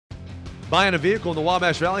Buying a vehicle in the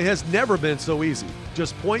Wabash Valley has never been so easy.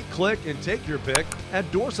 Just point, click, and take your pick at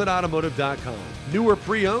DorsetAutomotive.com. New or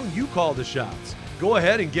pre-owned, you call the shots. Go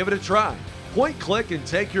ahead and give it a try. Point, click, and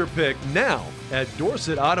take your pick now at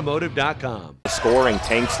DorsetAutomotive.com. Scoring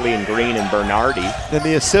Tanksley and Green and Bernardi. Then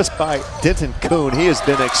the assist by Denton Kuhn. He has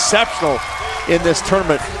been exceptional in this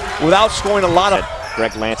tournament without scoring a lot of.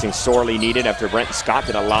 Greg Lansing sorely needed after Brenton Scott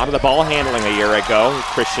did a lot of the ball handling a year ago.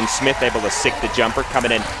 Christian Smith able to sink the jumper,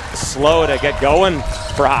 coming in slow to get going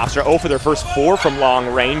for Hofstra. 0 for their first 4 from long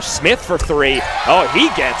range. Smith for 3. Oh, he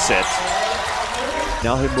gets it.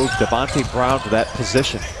 Now he moves Devontae Brown to that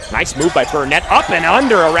position. Nice move by Burnett, up and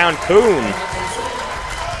under around Kuhn.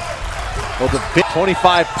 Well, the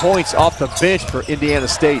 25 points off the bench for Indiana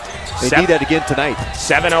State. They need that again tonight.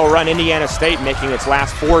 7-0 run Indiana State, making its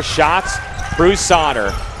last 4 shots. Bruce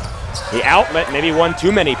Sauter, the outlet, maybe one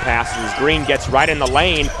too many passes. Green gets right in the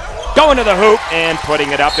lane, going to the hoop and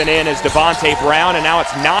putting it up and in is Devontae Brown, and now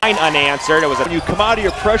it's 9 unanswered. When you come out of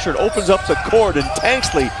your pressure, it opens up the court, and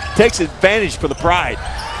Tanksley takes advantage for the Pride.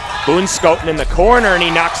 Boone Scoten in the corner, and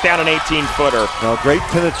he knocks down an 18-footer. Now, great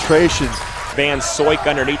penetration. Van Soik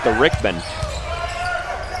underneath the Rickman.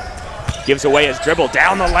 Gives away his dribble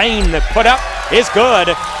down the lane. The put up is good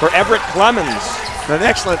for Everett Clemens. An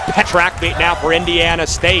excellent track beat now for Indiana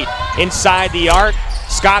State. Inside the arc,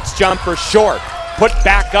 Scott's jumper short. Put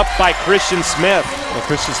back up by Christian Smith. Well,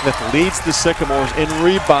 Christian Smith leads the Sycamores in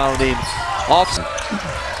rebounding.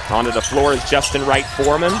 Onto the floor is Justin Wright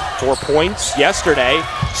Foreman. 4 points yesterday.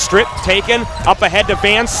 Strip taken, up ahead to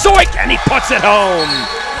Van Soik, and he puts it home.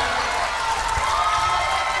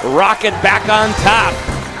 Rocket back on top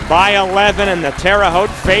by 11, and the Terre Haute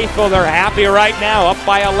faithful, they're happy right now, up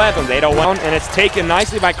by 11. They don't want, and it's taken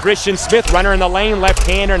nicely by Christian Smith, runner in the lane,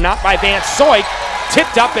 left-hander, not by Van Soik.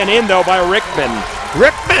 Tipped up and in, though, by Rickman.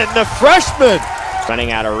 Rickman, the freshman.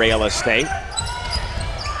 Running out of real estate.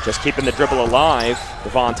 Just keeping the dribble alive.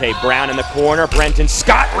 Devontae Brown in the corner. Brenton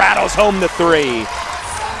Scott rattles home the 3.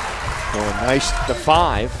 Oh, nice. The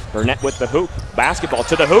 5. Burnett with the hoop. Basketball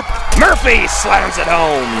to the hoop. Murphy slams it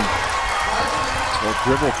home. Well,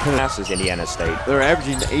 dribble passes Indiana State. They're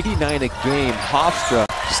averaging 89 a game. Hofstra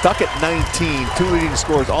stuck at 19. 2 leading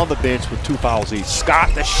scorers on the bench with 2 fouls each.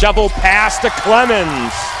 Scott, the shovel pass to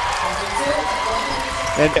Clemens.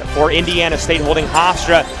 And for Indiana State, holding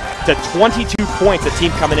Hofstra to 22 points. The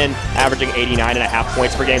team coming in averaging 89.5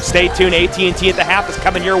 points per game. Stay tuned. AT&T at the half is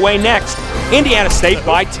coming your way next. Indiana State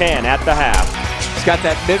by 10 at the half. He's got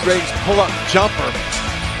that mid-range pull-up jumper.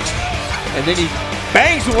 And then he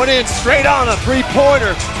bangs one in straight on a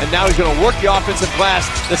 3-pointer, and now he's going to work the offensive glass.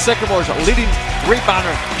 The Sycamores, leading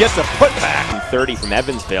rebounder, gets a putback. 30 from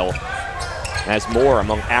Evansville, as more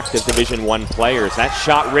among active Division I players. That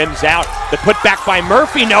shot rims out. The putback by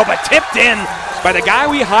Murphy, no, but tipped in by the guy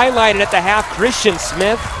we highlighted at the half, Christian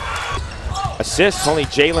Smith. Assists, only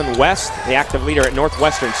Jalen West, the active leader at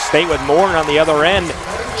Northwestern State, with more on the other end.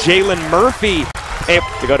 Jalen Murphy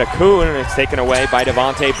to go to Kuhn, and it's taken away by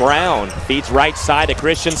Devontae Brown. Feeds right side to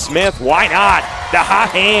Christian Smith. Why not? The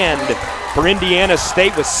hot hand for Indiana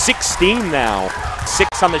State with 16 now.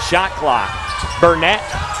 6 on the shot clock. Burnett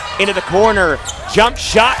into the corner. Jump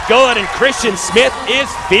shot good, and Christian Smith is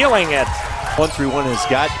feeling it. 1-3-1 has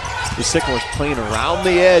got the Sycamores playing around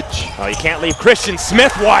the edge. Oh, you can't leave Christian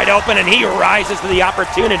Smith wide open, and he rises to the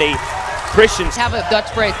opportunity. Christian. Have a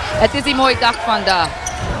Dutch break. Het is die mooie dag vandaag.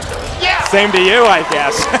 Yeah. Same to you, I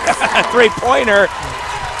guess. 3-pointer.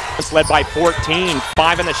 It's led by 14.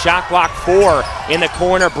 5 in the shot clock. 4 in the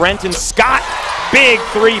corner. Brenton Scott. Big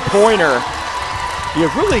 3-pointer. You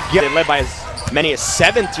really get it. Led by as many as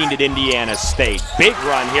 17 at Indiana State. Big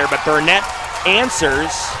run here, but Burnett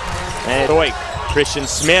answers. And Christian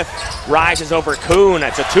Smith rises over Kuhn.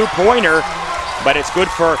 It's a 2-pointer, but it's good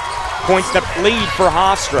for points to lead for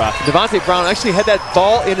Hofstra. Devontae Brown actually had that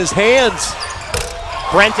ball in his hands.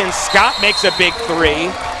 Brenton Scott makes a big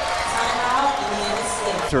 3.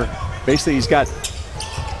 Basically, he's got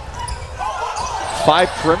 5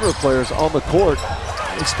 perimeter players on the court.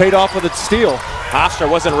 It's paid off with a steal. Hofstra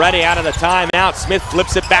wasn't ready out of the timeout. Smith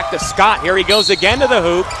flips it back to Scott. Here he goes again to the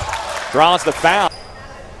hoop. Draws the foul.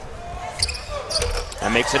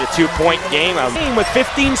 That makes it a 2-point game. With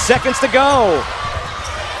 15 seconds to go.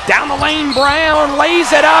 Down the lane, Brown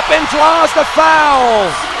lays it up and draws the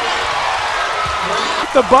foul.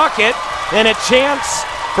 The bucket, and a chance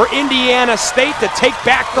for Indiana State to take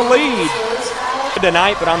back the lead.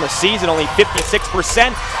 Tonight, but on the season, only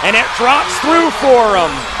 56%, and it drops through for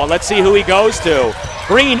him. Well, let's see who he goes to.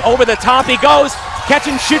 Green over the top he goes. Catch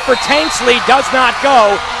and shoot for Tanksley does not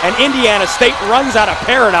go, and Indiana State runs out of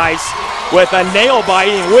paradise. with a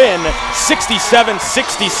nail-biting win,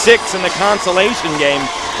 67-66 in the consolation game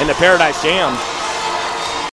in the Paradise Jam.